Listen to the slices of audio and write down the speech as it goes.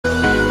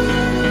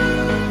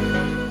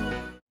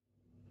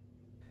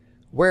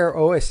Wear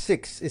OS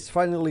 6 is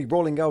finally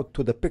rolling out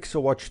to the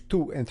Pixel Watch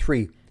 2 and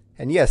 3.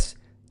 And yes,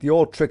 the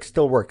old trick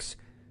still works.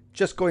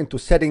 Just go into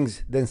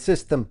Settings, then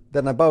System,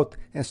 then About,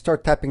 and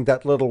start tapping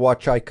that little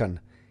watch icon.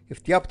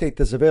 If the update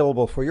is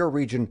available for your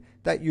region,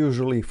 that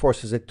usually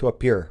forces it to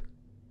appear.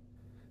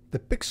 The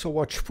Pixel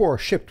Watch 4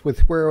 shipped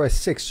with Wear OS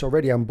 6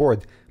 already on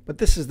board, but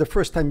this is the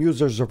first time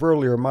users of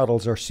earlier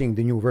models are seeing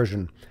the new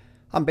version.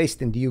 I'm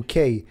based in the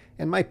UK,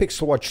 and my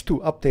Pixel Watch 2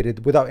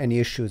 updated without any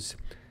issues.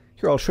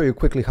 Here I'll show you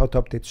quickly how to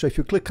update. So if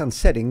you click on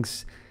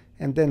Settings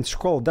and then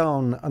scroll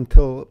down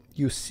until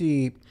you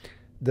see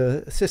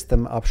the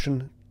System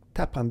option,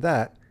 tap on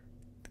that,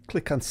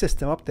 click on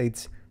System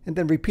Updates, and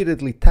then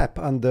repeatedly tap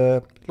on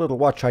the little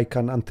watch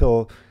icon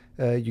until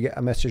you get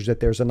a message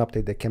that there's an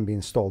update that can be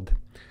installed.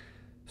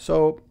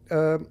 So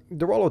the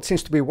rollout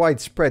seems to be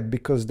widespread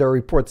because there are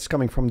reports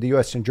coming from the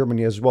US and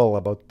Germany as well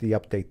about the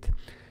update.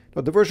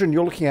 Now, the version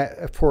you're looking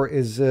at for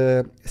is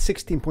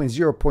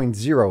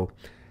 16.0.0.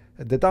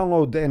 The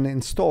download and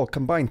install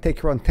combined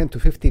take around 10 to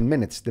 15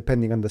 minutes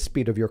depending on the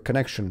speed of your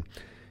connection.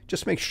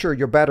 Just make sure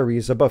your battery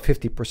is above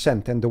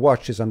 50% and the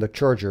watch is on the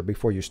charger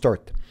before you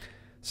start.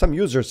 Some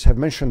users have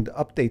mentioned the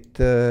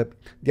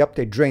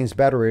update drains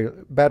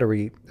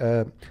battery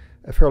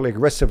fairly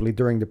aggressively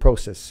during the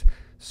process.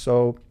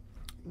 So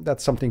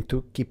that's something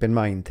to keep in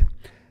mind.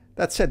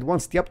 That said,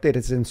 once the update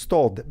is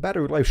installed,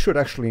 battery life should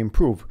actually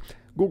improve.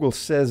 Google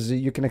says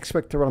you can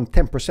expect around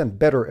 10%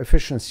 better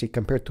efficiency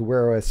compared to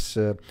Wear OS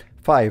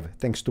 5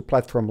 thanks to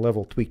platform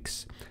level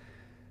tweaks.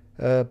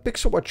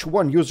 Pixel Watch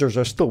 1 users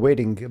are still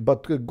waiting,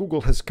 but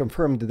Google has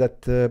confirmed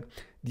that the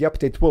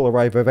update will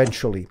arrive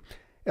eventually.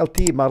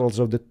 LTE models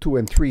of the 2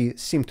 and 3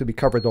 seem to be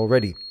covered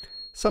already.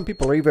 Some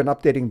people are even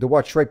updating the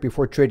watch right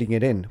before trading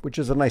it in, which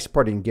is a nice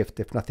parting gift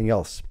if nothing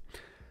else.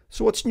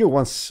 So what's new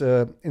once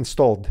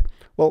installed?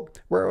 Well,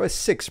 Wear OS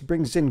 6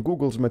 brings in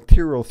Google's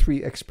Material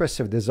 3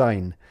 expressive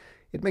design.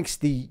 It makes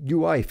the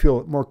UI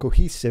feel more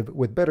cohesive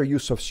with better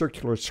use of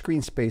circular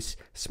screen space,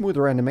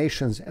 smoother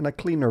animations, and a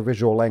cleaner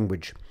visual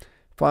language.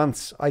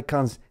 Fonts,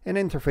 icons, and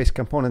interface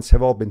components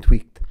have all been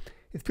tweaked.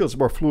 It feels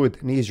more fluid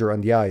and easier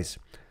on the eyes.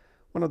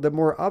 One of the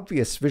more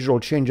obvious visual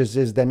changes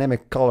is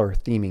dynamic color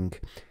theming.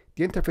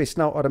 The interface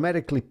now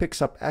automatically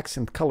picks up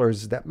accent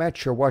colors that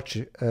match your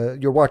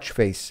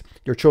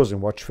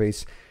chosen watch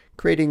face,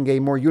 creating a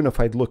more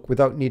unified look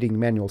without needing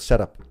manual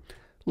setup.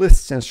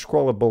 Lists and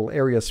scrollable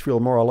areas feel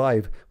more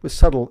alive, with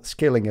subtle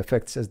scaling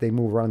effects as they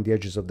move around the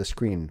edges of the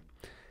screen.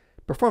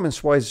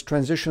 Performance-wise,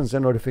 transitions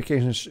and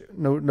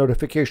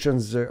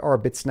notifications are a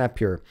bit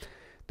snappier.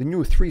 The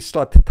new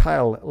 3-slot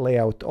tile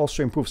layout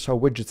also improves how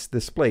widgets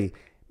display,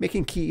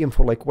 making key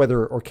info like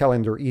weather or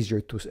calendar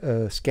easier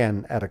to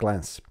scan at a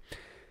glance.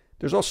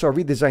 There's also a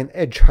redesigned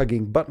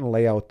edge-hugging button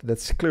layout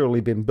that's clearly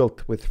been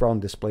built with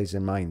round displays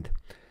in mind.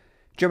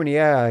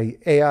 Gemini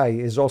AI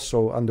is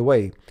also on the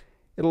way.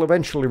 It'll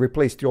eventually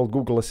replace the old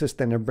Google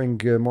Assistant and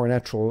bring more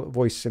natural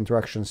voice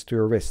interactions to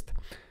your wrist.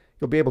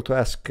 You'll be able to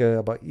ask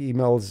about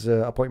emails,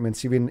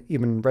 appointments,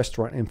 even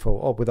restaurant info,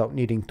 all without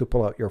needing to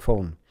pull out your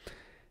phone.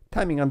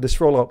 Timing on this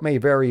rollout may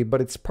vary,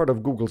 but it's part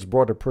of Google's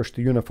broader push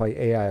to unify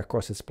AI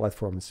across its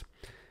platforms.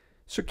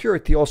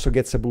 Security also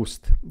gets a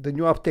boost. The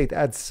new update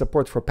adds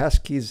support for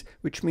passkeys,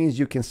 which means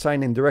you can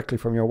sign in directly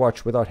from your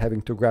watch without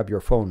having to grab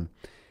your phone.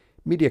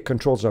 Media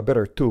controls are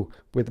better too,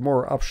 with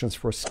more options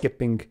for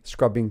skipping,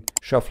 scrubbing,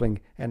 shuffling,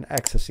 and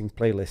accessing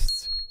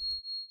playlists.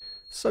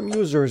 Some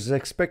users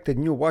expected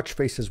new watch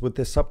faces with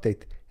this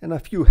update, and a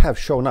few have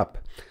shown up.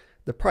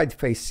 The Pride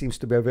face seems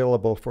to be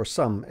available for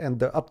some, and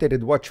the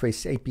updated watch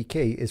face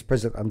APK is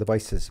present on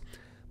devices.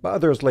 But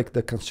others, like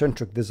the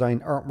concentric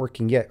design, aren't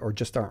working yet or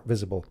just aren't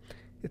visible.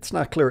 It's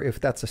not clear if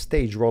that's a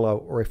stage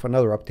rollout or if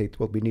another update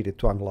will be needed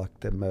to unlock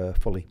them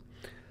fully.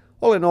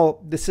 All in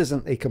all, this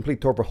isn't a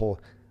complete overhaul,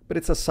 but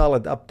it's a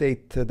solid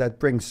update that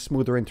brings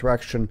smoother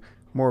interaction,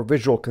 more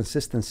visual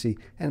consistency,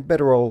 and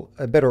better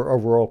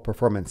overall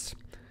performance.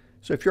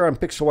 So if you're on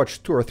Pixel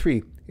Watch 2 or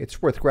 3,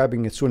 it's worth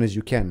grabbing as soon as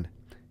you can.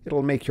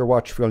 It'll make your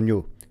watch feel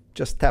new.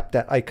 Just tap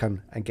that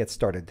icon and get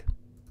started.